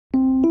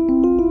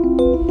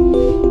Hi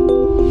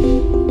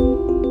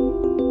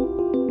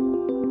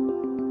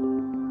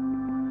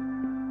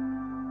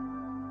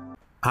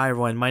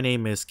everyone, my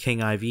name is Kieng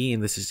IV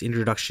and this is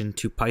Introduction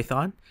to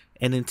Python.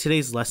 And in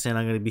today's lesson,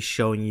 I'm going to be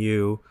showing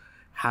you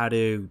how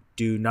to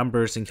do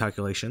numbers and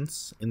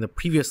calculations. In the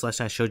previous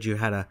lesson, I showed you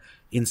how to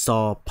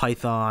install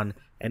Python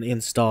and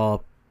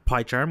install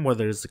PyCharm,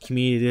 whether it's the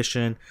Community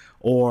Edition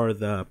or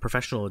the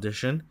Professional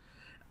Edition.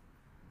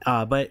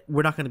 But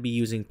we're not going to be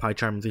using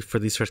PyCharm for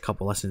these first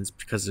couple lessons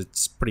because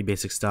it's pretty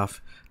basic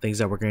stuff, things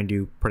that we're going to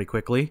do pretty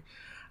quickly.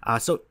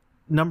 So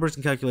numbers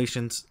and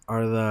calculations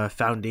are the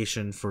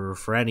foundation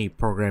for any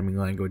programming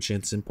language.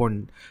 It's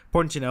important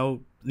to know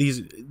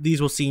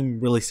these will seem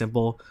really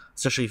simple,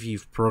 especially if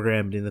you've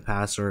programmed in the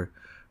past or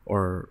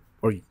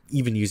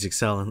even used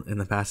Excel in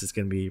the past. It's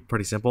going to be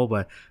pretty simple,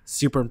 but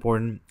super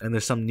important, and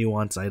there's some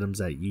nuance items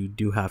that you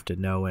do have to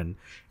know and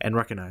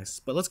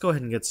recognize. But let's go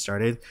ahead and get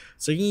started.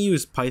 So you can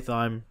use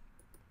Python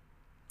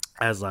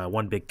as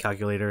one big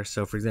calculator.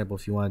 So for example,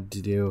 if you wanted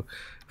to do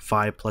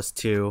 5 plus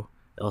 2,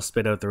 it'll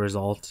spit out the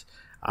result.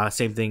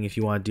 Same thing if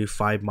you want to do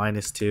 5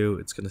 minus 2,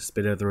 it's going to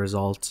spit out the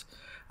result.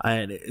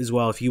 And as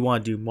well, if you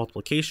want to do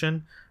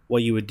multiplication,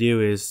 what you would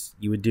do is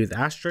you would do the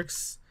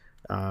asterisk,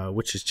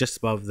 which is just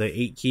above the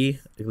 8 key,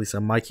 at least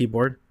on my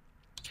keyboard.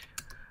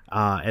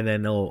 And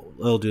then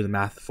it'll do the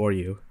math for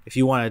you. If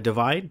you want to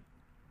divide,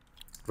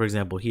 for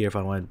example, here, if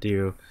I want to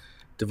do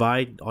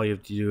divide, all you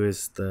have to do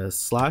is the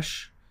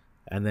slash,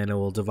 and then it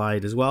will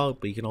divide as well.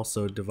 But you can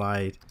also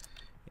divide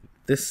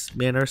this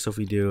manner. So if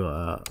we do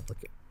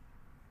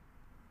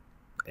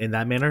in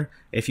that manner,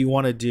 if you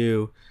want to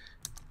do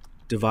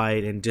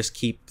divide and just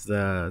keep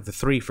the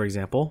 3, for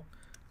example,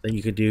 then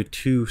you could do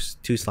two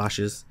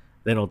slashes,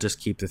 then it'll just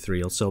keep the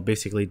 3. So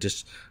basically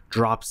just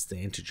drops the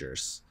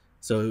integers.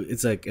 So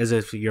it's like as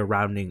if you're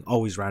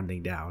always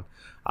rounding down.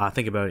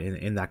 Think about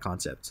it in that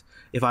concept.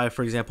 If I,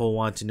 for example,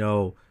 want to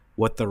know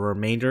what the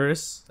remainder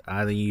is,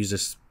 then you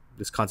use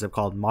this concept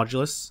called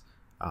modulus,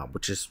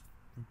 which is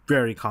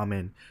very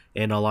common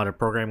in a lot of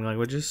programming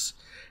languages.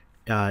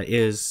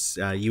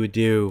 You would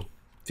do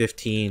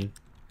 15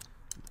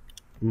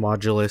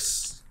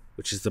 modulus,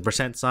 which is the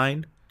percent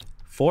sign,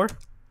 4,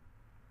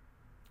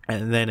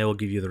 and then it will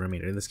give you the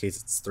remainder. In this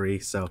case, it's 3.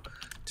 So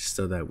just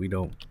so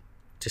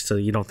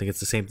you don't think it's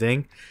the same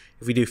thing,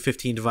 if we do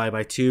 15 divided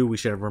by 2, we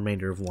should have a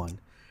remainder of 1.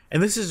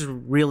 And this is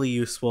really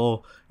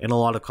useful in a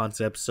lot of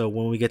concepts. So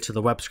when we get to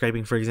the web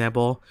scraping, for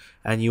example,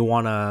 and you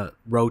want to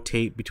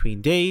rotate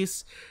between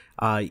days,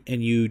 and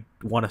you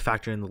want to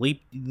factor in the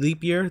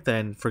leap year,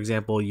 then for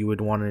example, you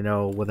would want to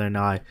know whether or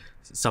not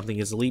something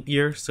is a leap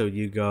year. So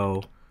you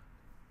go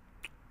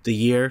the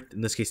year,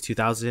 in this case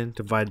 2000,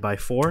 divided by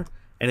 4,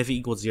 and if it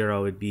equals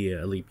 0, it'd be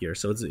a leap year.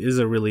 So it is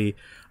a really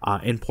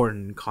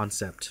important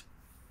concept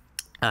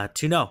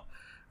to know.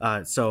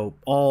 So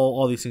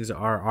all these things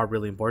are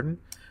really important.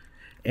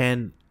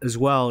 And as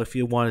well, if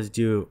you wanted to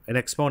do an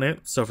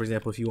exponent, so for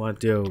example, if you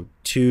want to do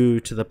 2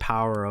 to the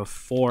power of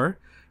 4,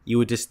 you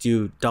would just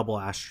do double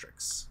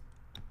asterisks.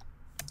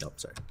 Nope,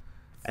 sorry.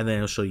 And then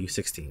it'll show you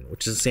 16,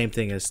 which is the same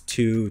thing as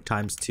 2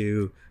 times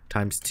 2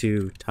 times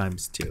 2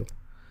 times 2.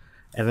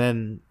 And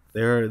then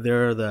there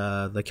are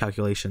the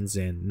calculations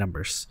in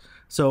numbers.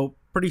 So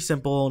pretty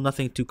simple,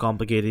 nothing too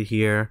complicated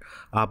here,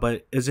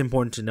 but it's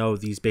important to know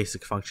these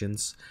basic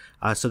functions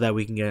so that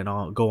we can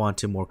go on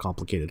to more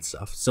complicated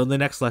stuff. So in the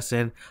next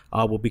lesson,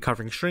 we'll be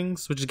covering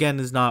strings, which again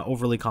is not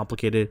overly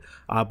complicated,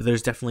 but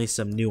there's definitely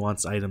some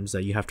nuanced items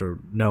that you have to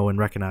know and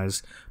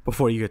recognize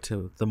before you get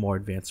to the more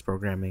advanced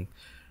programming.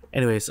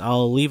 Anyways,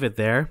 I'll leave it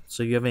there.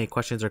 So if you have any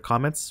questions or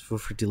comments, feel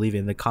free to leave it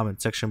in the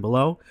comment section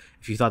below.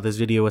 If you thought this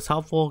video was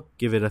helpful,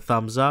 give it a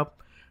thumbs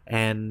up,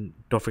 and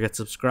don't forget to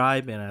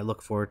subscribe, and I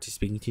look forward to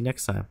speaking to you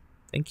next time.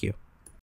 Thank you.